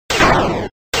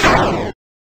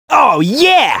Oh,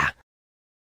 yeah!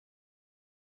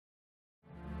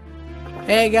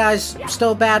 Hey guys,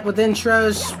 still bad with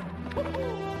intros,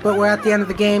 but we're at the end of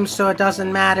the game, so it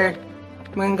doesn't matter.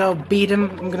 I'm gonna go beat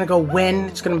him, I'm gonna go win,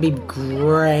 it's gonna be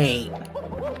great.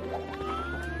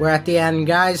 We're at the end,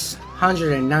 guys.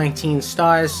 119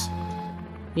 stars.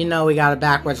 You know we got a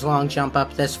backwards long jump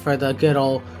up this for the good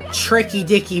old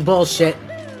tricky-dicky bullshit.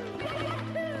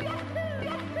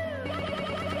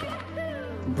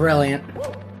 Brilliant.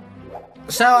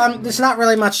 So, there's not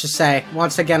really much to say.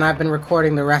 Once again, I've been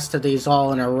recording the rest of these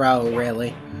all in a row,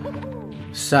 really.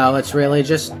 So, it's really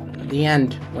just the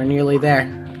end. We're nearly there.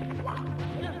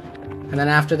 And then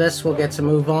after this, we'll get to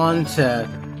move on to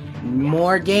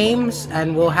more games,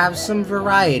 and we'll have some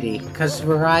variety. Because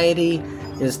variety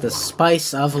is the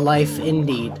spice of life,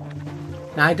 indeed.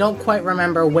 Now, I don't quite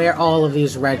remember where all of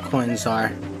these red coins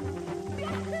are.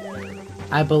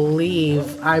 I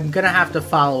believe I'm gonna have to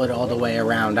follow it all the way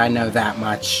around, I know that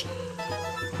much.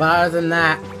 But other than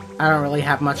that, I don't really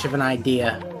have much of an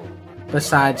idea.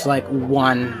 Besides, like,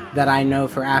 one that I know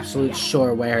for absolute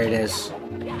sure where it is.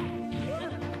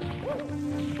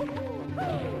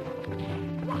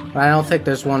 But I don't think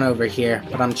there's one over here,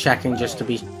 but I'm checking just to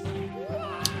be...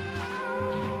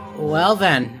 Well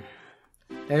then.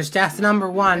 There's death number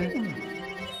 1.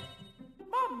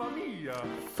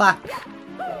 Fuck.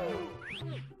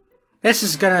 This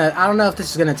is gonna... I don't know if this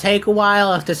is gonna take a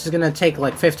while, if this is gonna take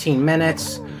like 15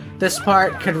 minutes. This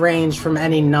part could range from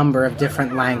any number of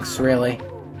different lengths, really.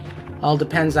 All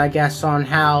depends, I guess, on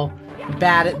how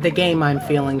bad at the game I'm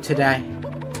feeling today.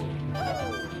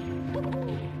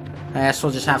 I guess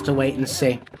we'll just have to wait and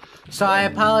see. So I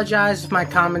apologize if my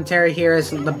commentary here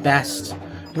isn't the best.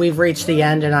 We've reached the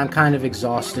end and I'm kind of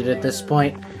exhausted at this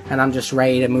point, and I'm just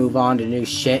ready to move on to new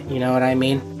shit, you know what I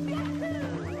mean?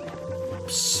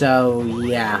 So,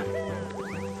 yeah.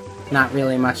 Not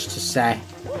really much to say.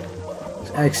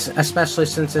 Especially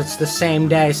since it's the same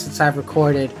day since I've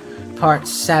recorded parts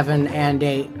 7 and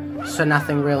 8, so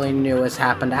nothing really new has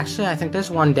happened. Actually, I think there's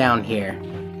one down here.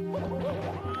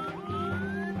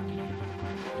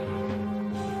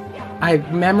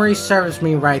 Memory serves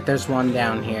me right, there's one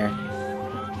down here.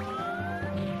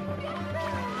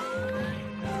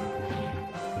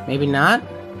 Maybe not?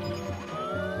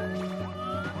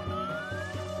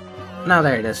 No,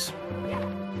 there it is.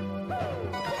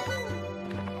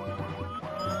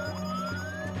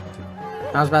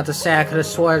 I was about to say I could have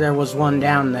swore there was one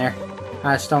down there.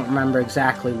 I just don't remember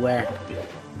exactly where.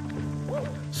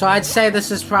 So I'd say this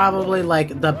is probably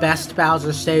like the best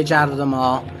Bowser stage out of them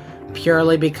all.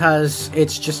 Purely because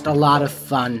it's just a lot of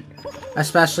fun.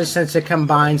 Especially since it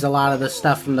combines a lot of the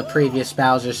stuff from the previous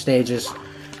Bowser stages.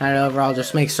 And it overall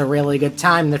just makes a really good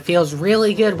time that feels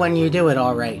really good when you do it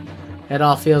alright. It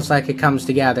all feels like it comes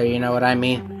together, you know what I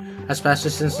mean? Especially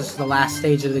since this is the last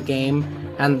stage of the game,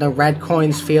 and the red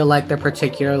coins feel like they're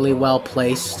particularly well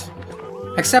placed.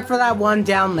 Except for that one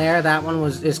down there, that one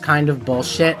is kind of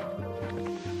bullshit.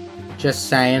 Just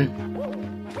saying.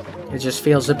 It just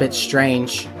feels a bit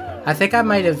strange. I think I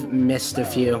might have missed a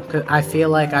few. 'Cause I feel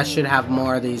like I should have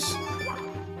more of these.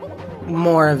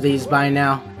 More of these by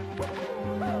now.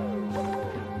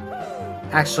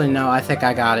 Actually, no, I think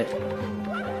I got it.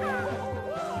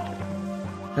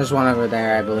 There's one over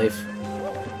there, I believe.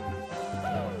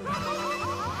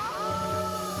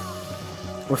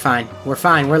 We're fine. We're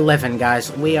fine. We're living,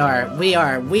 guys. We are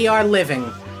living.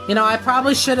 You know, I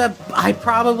probably should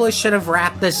have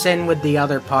wrapped this in with the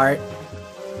other part.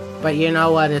 But you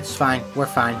know what? It's fine. We're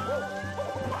fine.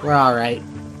 We're alright.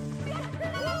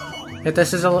 If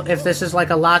this is like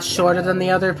a lot shorter than the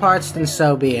other parts, then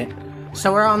so be it.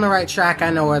 So we're on the right track. I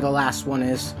know where the last one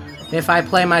is. If I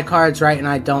play my cards right and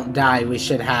I don't die, we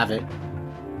should have it.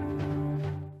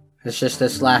 It's just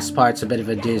this last part's a bit of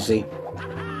a doozy.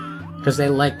 Because they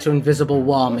like to invisible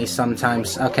wall me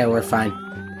sometimes. Okay, we're fine.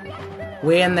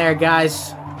 We in there,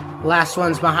 guys. Last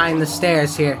one's behind the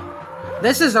stairs here.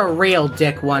 This is a real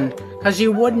dick one. Because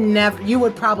you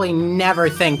would probably never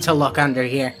think to look under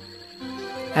here.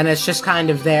 And it's just kind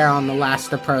of there on the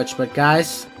last approach. But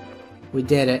guys, we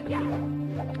did it.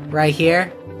 Right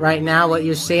here. Right now, what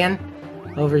you're seeing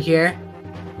over here,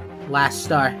 last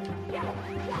star.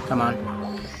 Come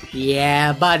on.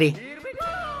 Yeah, buddy.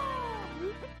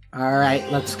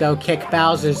 Alright, let's go kick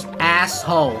Bowser's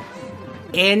asshole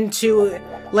into...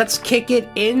 Let's kick it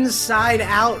inside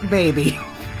out, baby.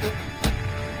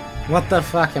 What the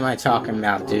fuck am I talking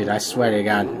about, dude? I swear to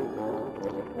God.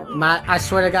 I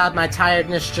swear to God, my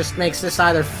tiredness just makes this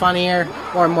either funnier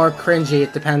or more cringy.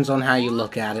 It depends on how you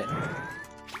look at it.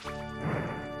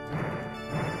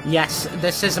 Yes,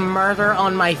 this is murder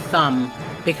on my thumb,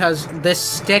 because this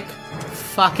stick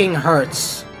fucking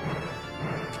hurts.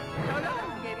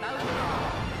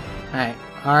 Alright.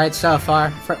 Alright so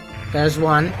far. There's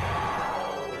one.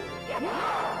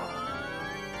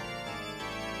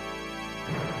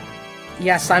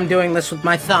 Yes, I'm doing this with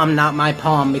my thumb, not my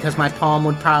palm, because my palm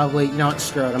would probably... You know what?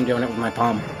 Screw it, I'm doing it with my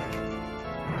palm.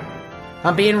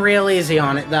 I'm being real easy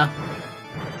on it, though.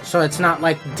 So it's not,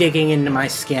 like, digging into my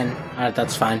skin. Alright,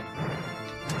 that's fine.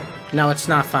 No, it's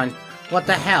not fun. What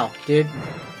the hell, dude?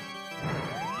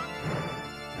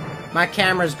 My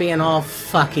camera's being all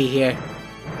fucky here.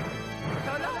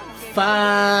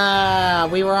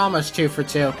 We were almost 2 for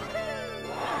 2.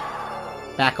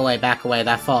 Back away,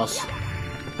 that falls.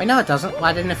 Wait, no it doesn't.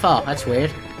 Why didn't it fall? That's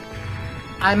weird.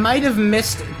 I might have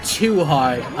missed too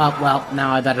hard. Oh, well,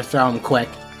 now I better throw him quick.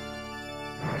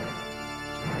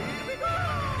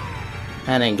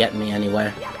 That ain't getting me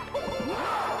anywhere.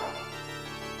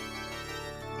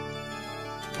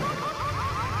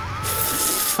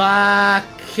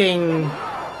 Fucking...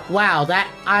 Wow, that...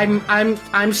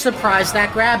 I'm surprised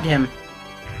that grabbed him.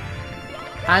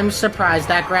 I'm surprised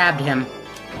that grabbed him.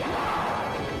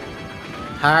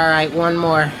 Alright, one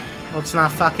more. Let's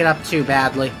not fuck it up too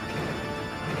badly.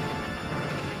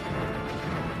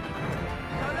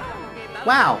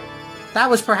 Wow, that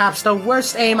was perhaps the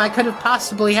worst aim I could have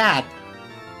possibly had.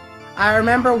 I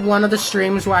remember one of the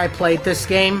streams where I played this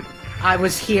game, I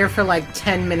was here for like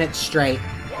 10 minutes straight,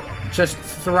 just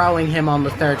throwing him on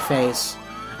the third phase.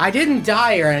 I didn't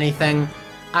die or anything,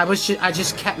 I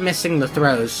just kept missing the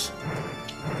throws.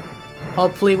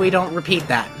 Hopefully we don't repeat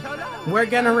that. We're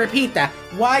gonna repeat that.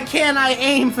 Why can't I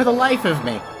aim for the life of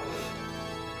me?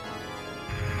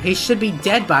 He should be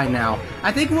dead by now.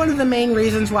 I think one of the main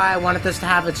reasons why I wanted this to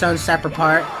have its own separate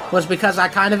part was because I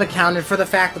kind of accounted for the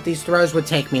fact that these throws would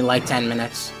take me like 10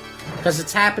 minutes. Because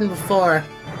it's happened before.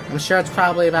 I'm sure it's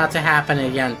probably about to happen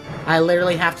again. I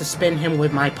literally have to spin him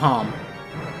with my palm.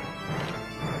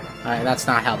 Alright, that's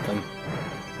not helping.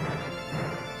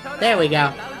 There we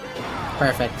go.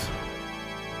 Perfect.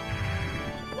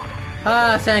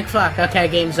 Ah, thank fuck. Okay,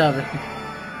 game's over.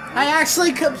 I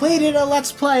actually completed a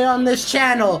Let's Play on this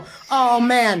channel! Oh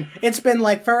man, it's been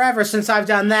like forever since I've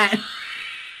done that.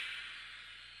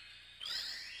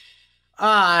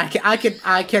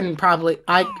 I can probably...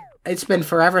 It's been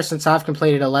forever since I've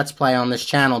completed a Let's Play on this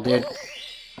channel, dude.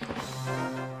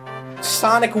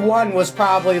 Sonic 1 was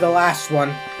probably the last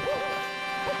one.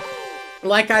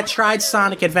 Like, I tried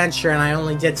Sonic Adventure and I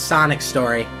only did Sonic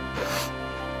Story.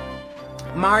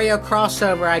 Mario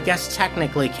Crossover, I guess,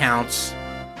 technically counts.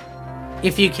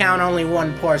 If you count only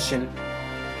one portion.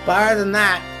 But other than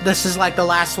that, this is like the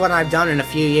last one I've done in a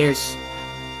few years.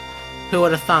 Who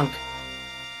would have thunk?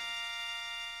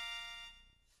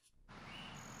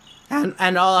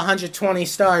 And all 120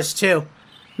 stars, too.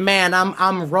 Man,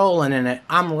 I'm rolling in it.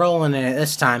 I'm rolling in it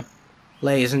this time,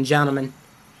 ladies and gentlemen.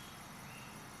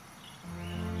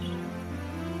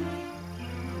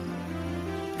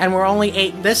 And we're only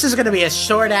 8... This is gonna be a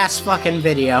short-ass fucking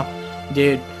video.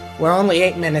 Dude, we're only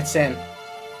 8 minutes in.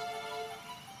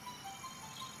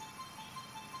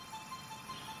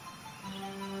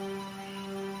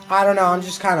 I don't know, I'm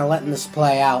just kind of letting this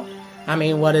play out. I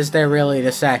mean, what is there really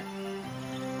to say?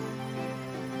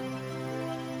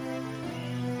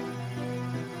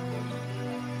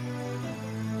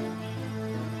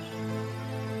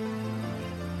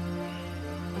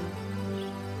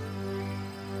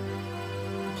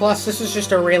 Plus, this is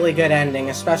just a really good ending,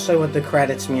 especially with the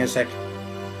credits music.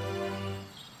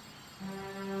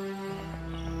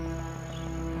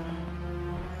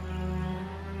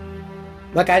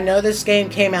 Look, I know this game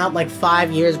came out like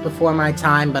 5 years before my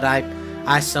time, but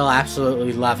I still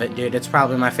absolutely love it, dude. It's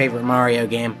probably my favorite Mario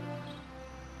game.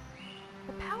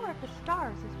 The power of the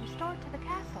stars is restored to the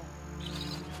castle.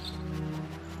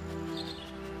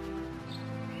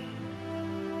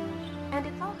 And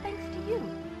it's all thanks to you.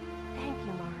 Thank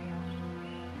you, Mario.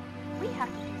 We have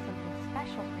to do something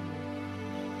special for you.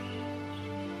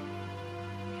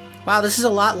 Wow, this is a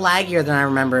lot laggier than I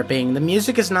remember it being. The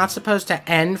music is not supposed to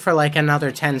end for like another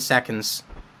 10 seconds.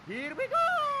 Here we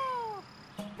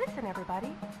go! Listen, everybody.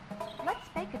 Let's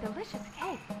bake a delicious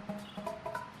cake.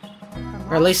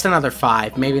 Or at least another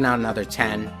 5, maybe not another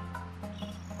 10.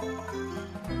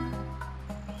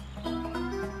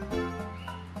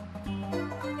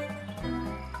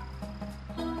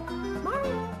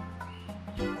 Mario!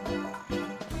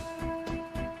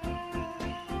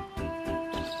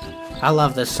 I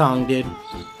love this song, dude.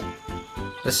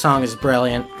 This song is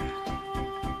brilliant.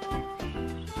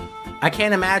 I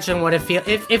can't imagine what it feels...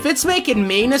 If it's making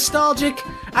me nostalgic,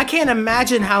 I can't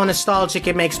imagine how nostalgic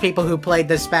it makes people who played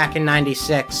this back in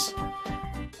 '96.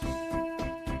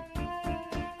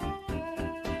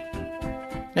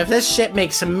 If this shit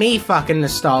makes me fucking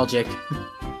nostalgic.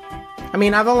 I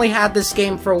mean, I've only had this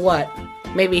game for what?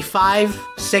 Maybe 5,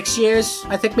 6 years?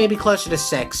 I think maybe closer to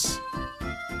 6.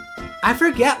 I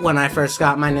forget when I first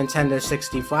got my Nintendo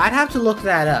 64. I'd have to look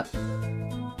that up.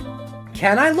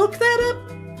 Can I look that up?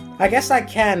 I guess I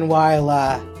can while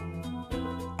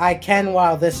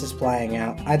this is playing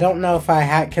out. I don't know if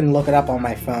I can look it up on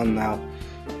my phone, though.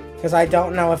 Because I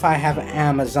don't know if I have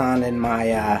Amazon in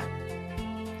my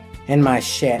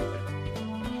shit.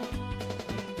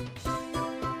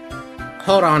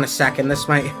 Hold on a second, this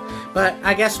might... But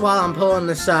I guess while I'm pulling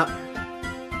this up,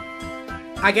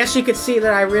 I guess you could see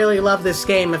that I really love this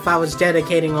game if I was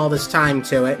dedicating all this time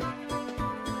to it.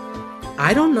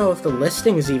 I don't know if the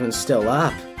listing is even still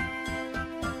up.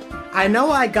 I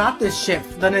know I got this shit,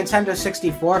 the Nintendo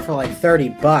 64, for like 30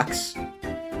 bucks.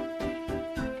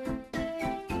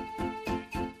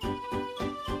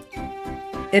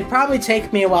 It'd probably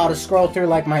take me a while to scroll through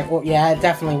like my... Yeah, it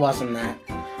definitely wasn't that.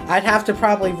 I'd have to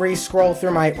probably re-scroll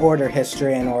through my order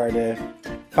history in order to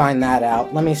find that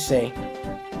out. Let me see.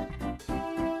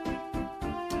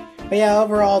 But yeah,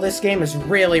 overall, this game is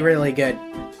really, really good.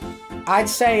 I'd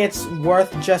say it's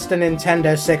worth just a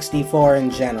Nintendo 64 in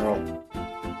general.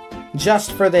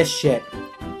 Just for this shit.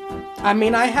 I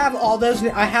mean, I have all these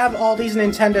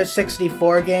Nintendo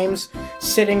 64 games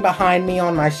sitting behind me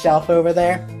on my shelf over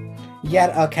there.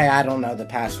 Yet, okay, I don't know the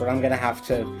password.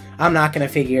 I'm not gonna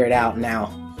figure it out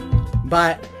now.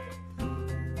 But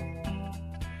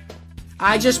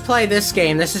I just play this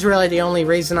game. This is really the only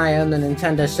reason I own the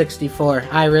Nintendo 64.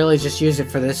 I really just use it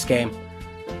for this game.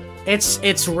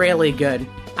 It's really good.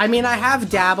 I mean, I have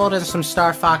dabbled in some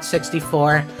Star Fox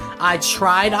 64. I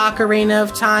tried Ocarina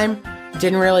of Time.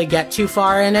 Didn't really get too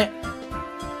far in it.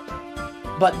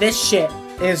 But this shit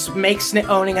makes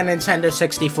owning a Nintendo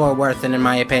 64 worth it, in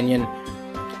my opinion.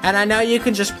 And I know you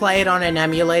can just play it on an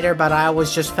emulator, but I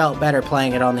always just felt better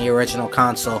playing it on the original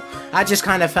console. I just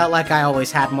kind of felt like I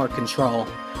always had more control.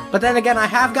 But then again, I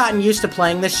have gotten used to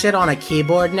playing this shit on a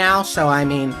keyboard now, so I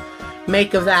mean,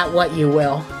 make of that what you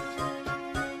will.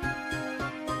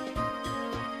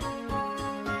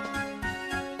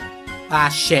 Ah,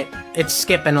 shit. It's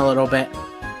skipping a little bit.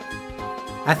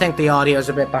 I think the audio's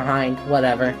a bit behind.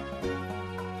 Whatever.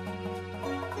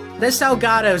 This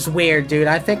Elgato's weird, dude.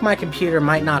 I think my computer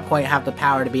might not quite have the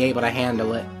power to be able to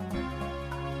handle it.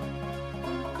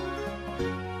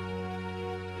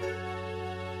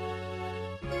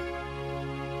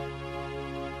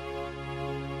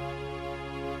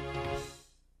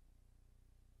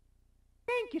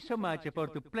 Thank you so much for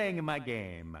playing my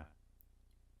game.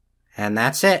 And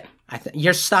that's it.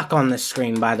 You're stuck on this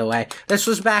screen, by the way. This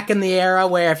was back in the era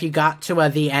where if you got to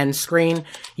the end screen,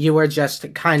 you were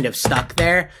just kind of stuck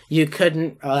there. You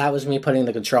couldn't... Oh, that was me putting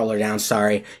the controller down,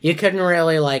 sorry. You couldn't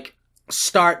really, like,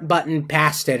 start button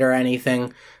past it or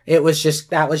anything. That was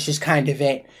just kind of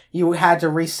it. You had to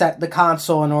reset the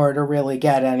console in order to really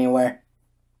get anywhere.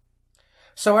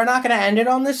 So we're not going to end it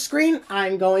on this screen.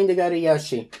 I'm going to go to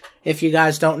Yoshi. If you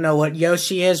guys don't know what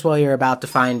Yoshi is, well, you're about to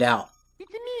find out.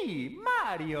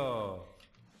 Mario.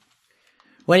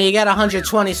 When you get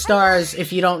 120 stars,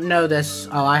 if you don't know this...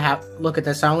 Oh, look at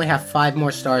this, I only have 5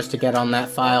 more stars to get on that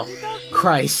file.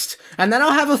 Christ. And then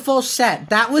I'll have a full set.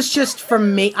 That was just for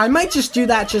me. I might just do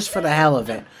that just for the hell of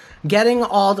it. Getting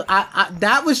all...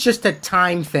 that was just a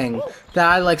time thing that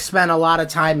I, like, spent a lot of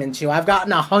time into. I've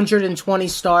gotten 120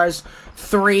 stars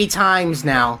 3 times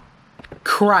now.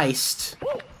 Christ.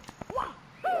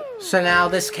 So now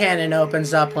this cannon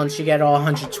opens up once you get all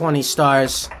 120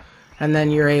 stars. And then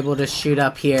you're able to shoot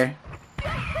up here.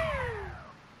 And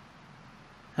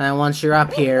then once you're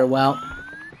up here, well...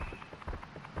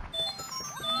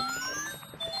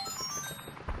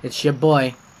 It's your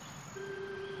boy.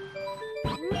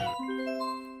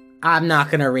 I'm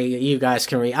not gonna read it. You guys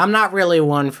can read. I'm not really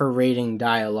one for reading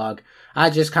dialogue.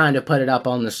 I just kind of put it up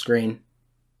on the screen.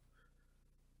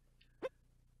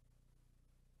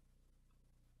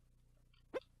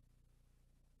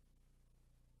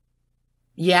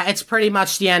 Yeah, it's pretty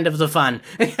much the end of the fun.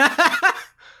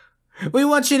 We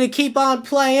want you to keep on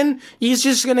playing. He's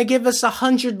just gonna give us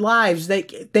 100 lives,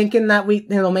 thinking that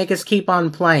it'll make us keep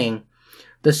on playing.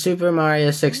 The Super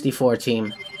Mario 64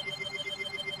 team.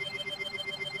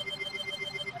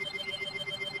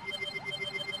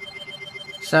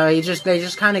 So they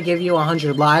just kind of give you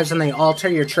 100 lives and they alter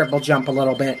your triple jump a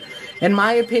little bit. In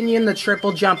my opinion, the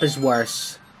triple jump is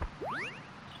worse.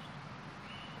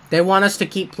 They want us to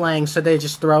keep playing, so they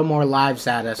just throw more lives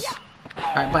at us.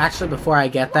 Alright, but actually, before I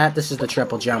get that, this is the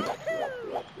triple jump.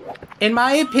 In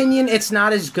my opinion, it's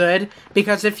not as good,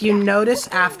 because if you notice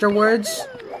afterwards,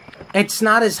 it's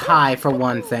not as high, for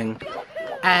one thing.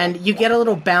 And you get a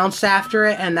little bounce after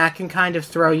it, and that can kind of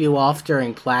throw you off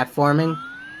during platforming.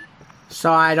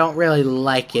 So I don't really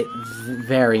like it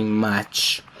very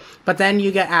much. But then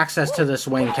you get access to this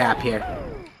wing cap here.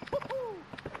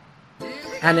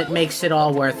 And it makes it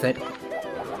all worth it.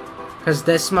 Because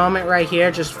this moment right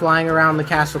here, just flying around the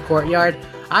castle courtyard,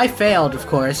 I failed, of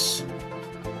course.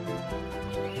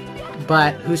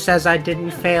 But who says I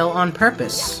didn't fail on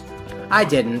purpose? I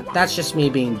didn't. That's just me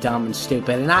being dumb and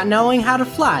stupid and not knowing how to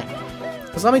fly.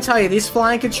 Because let me tell you, these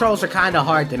flying controls are kind of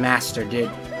hard to master, dude.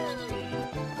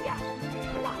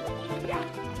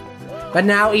 But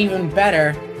now, even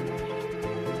better,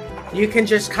 you can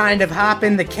just kind of hop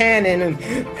in the cannon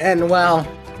and well,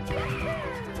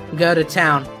 go to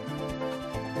town.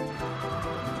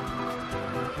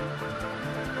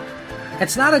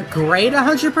 It's not a great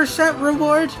 100%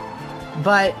 reward,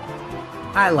 but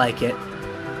I like it.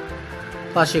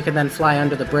 Plus, you can then fly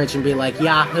under the bridge and be like,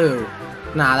 Yahoo!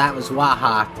 Nah, that was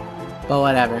Waha. But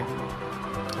whatever.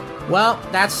 Well,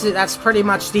 that's pretty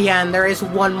much the end. There is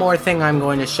one more thing I'm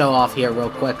going to show off here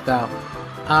real quick, though.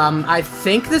 I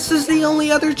think this is the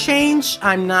only other change.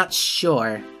 I'm not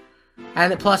sure.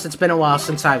 And plus, it's been a while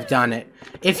since I've done it.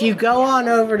 If you go on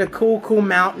over to Cool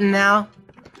Mountain now,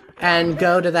 and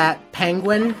go to that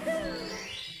penguin,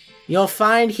 you'll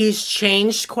find he's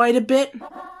changed quite a bit.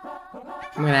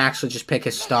 I'm gonna actually just pick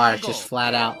his star, just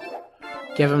flat out.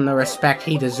 Give him the respect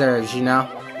he deserves, you know?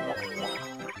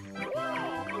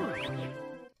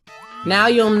 Now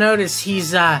you'll notice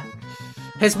he's,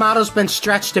 his model's been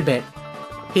stretched a bit.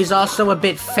 He's also a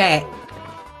bit fat.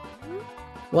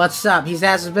 What's up? He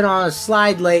hasn't been on a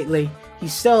slide lately.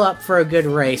 He's still up for a good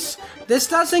race. This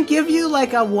doesn't give you,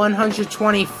 like, a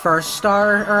 121st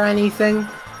star or anything.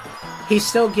 He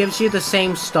still gives you the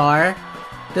same star.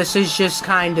 This is just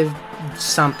kind of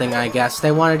something, I guess.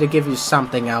 They wanted to give you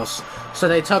something else. So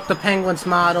they took the penguin's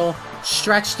model,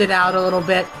 stretched it out a little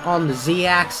bit on the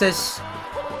Z-axis.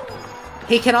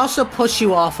 He can also push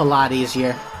you off a lot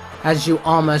easier, as you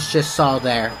almost just saw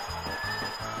there.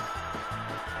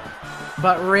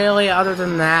 But really, other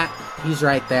than that, he's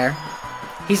right there.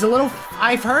 He's a little...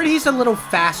 I've heard he's a little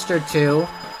faster, too.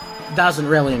 Doesn't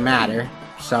really matter.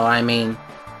 So, I mean...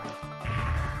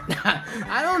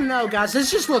 I don't know, guys.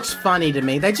 This just looks funny to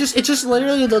me. It just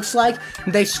literally looks like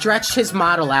they stretched his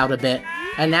model out a bit,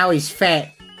 and now he's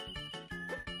fat.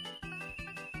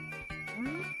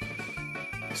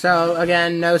 So,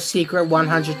 again, no secret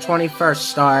 121st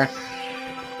star.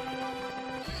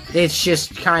 It's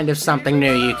just kind of something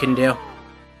new you can do.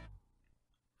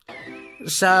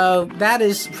 So, that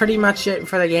is pretty much it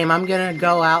for the game. I'm gonna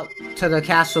go out to the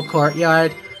castle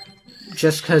courtyard,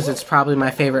 just because it's probably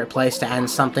my favorite place to end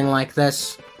something like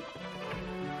this.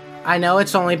 I know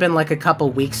it's only been like a couple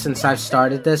weeks since I've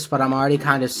started this, but I'm already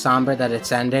kind of somber that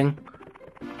it's ending.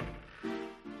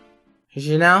 'Cause,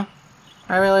 you know,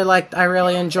 I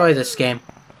really enjoy this game.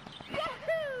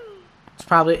 It's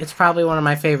probably one of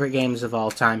my favorite games of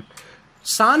all time.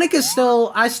 Sonic is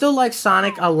I still like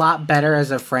Sonic a lot better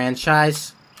as a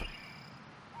franchise.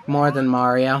 More than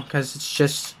Mario,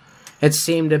 because it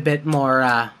seemed a bit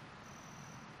more,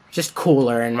 just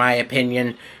cooler in my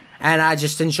opinion. And I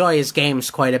just enjoy his games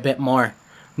quite a bit more.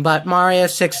 But Mario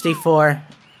 64,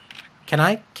 can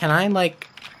I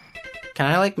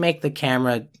make the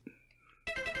camera...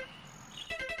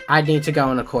 I'd need to go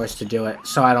on a course to do it,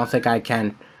 so I don't think I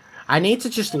can. I need to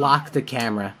just lock the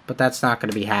camera, but that's not going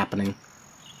to be happening.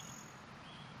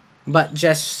 But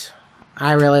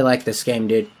I really like this game,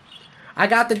 dude. I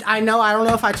don't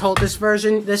know if I told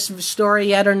this story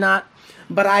yet or not,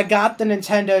 but I got the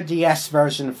Nintendo DS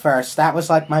version first. That was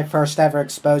like my first ever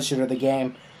exposure to the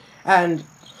game. And,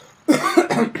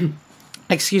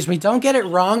 excuse me, don't get it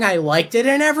wrong, I liked it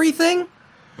and everything.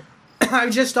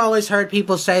 I've just always heard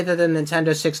people say that the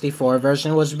Nintendo 64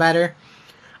 version was better.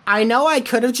 I know I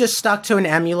could have just stuck to an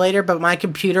emulator, but my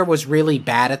computer was really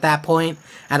bad at that point,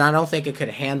 and I don't think it could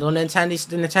handle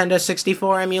Nintendo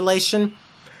 64 emulation.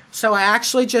 So I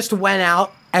actually just went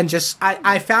out and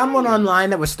I found one online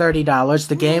that was $30,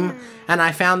 the game, and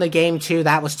I found the game too,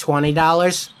 that was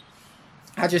 $20.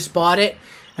 I just bought it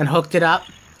and hooked it up,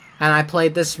 and I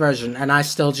played this version, and I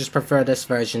still just prefer this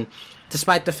version.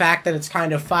 Despite the fact that it's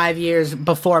kind of 5 years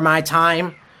before my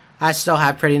time, I still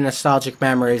have pretty nostalgic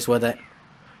memories with it.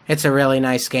 It's a really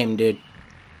nice game, dude.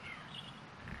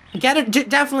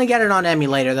 Definitely get it on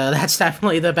emulator, though. That's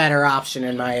definitely the better option,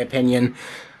 in my opinion.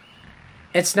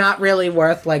 It's not really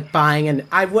worth, like, buying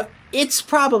it's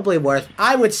probably worth...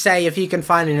 I would say if you can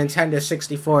find a Nintendo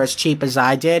 64 as cheap as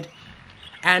I did,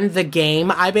 and the game,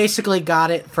 I basically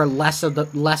got it for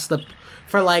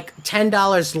for like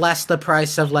 $10 less the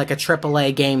price of, like, a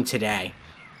AAA game today.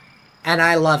 and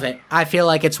I love it. I feel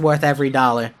like it's worth every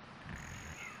dollar.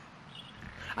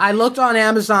 I looked on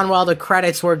Amazon while the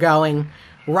credits were going.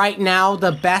 Right now,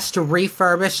 the best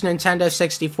refurbished Nintendo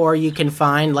 64 you can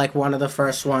find, like one of the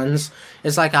first ones,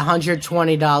 is like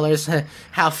 $120.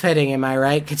 How fitting, am I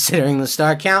right, considering the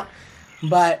star count?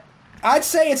 But I'd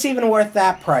say it's even worth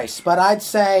that price, but I'd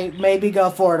say maybe go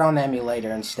for it on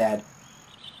emulator instead.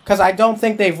 Because I don't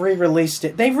think they've re-released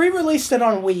it. They've re-released it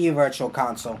on Wii U Virtual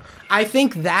Console. I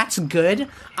think that's good.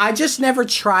 I just never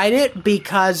tried it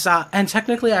because, and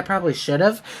technically I probably should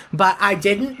have, but I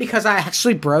didn't because I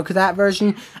actually broke that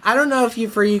version. I don't know if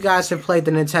you guys have played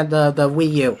the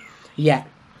Wii U yet.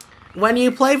 When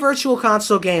you play Virtual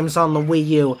Console games on the Wii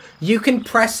U, you can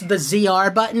press the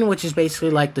ZR button, which is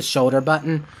basically like the shoulder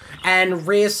button, and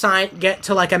get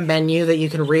to like a menu that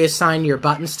you can reassign your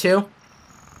buttons to.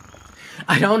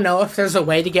 I don't know if there's a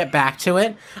way to get back to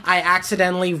it. I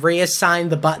accidentally reassigned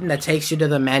the button that takes you to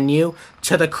the menu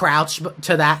to the crouch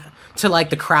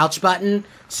the crouch button.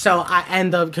 So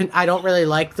I don't really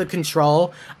like the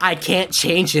control. I can't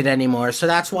change it anymore. So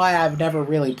that's why I've never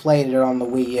really played it on the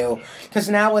Wii U. Because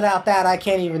now without that, I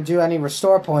can't even do any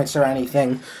restore points or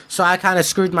anything. So I kind of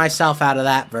screwed myself out of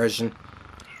that version.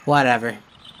 Whatever.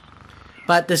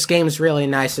 But this game's really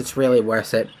nice. It's really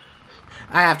worth it.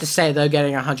 I have to say, though,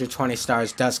 getting 120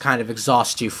 stars does kind of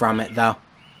exhaust you from it, though.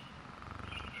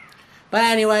 But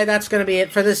anyway, that's going to be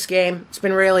it for this game. It's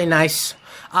been really nice.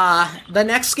 The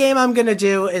next game I'm going to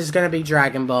do is going to be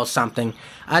Dragon Ball something.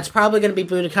 It's probably going to be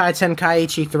Budokai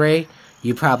Tenkaichi 3.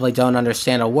 You probably don't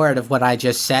understand a word of what I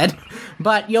just said,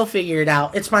 but you'll figure it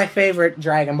out. It's my favorite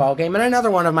Dragon Ball game, and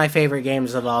another one of my favorite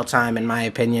games of all time, in my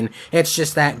opinion. It's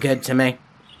just that good to me.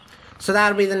 So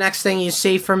that'll be the next thing you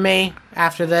see from me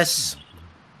after this.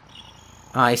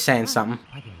 Oh, he's saying something.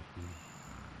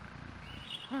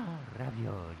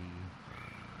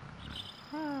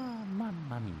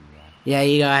 Yeah,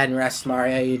 you go ahead and rest,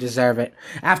 Mario. You deserve it.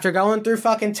 After going through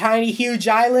fucking Tiny Huge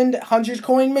Island 100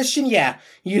 coin mission, yeah,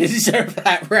 you deserve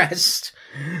that rest.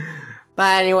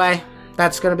 But anyway,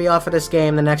 that's gonna be all for this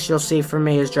game. The next you'll see from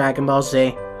me is Dragon Ball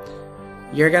Z.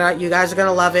 You guys are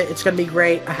gonna love it. It's gonna be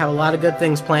great. I have a lot of good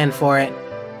things planned for it.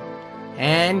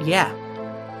 And yeah.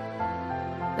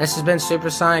 This has been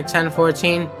Supersonic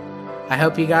 1014. I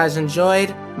hope you guys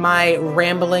enjoyed my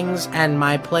ramblings and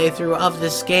my playthrough of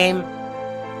this game.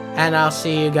 And I'll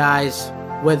see you guys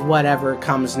with whatever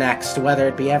comes next, whether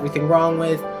it be Everything Wrong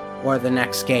With or the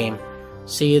next game.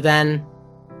 See you then.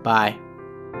 Bye.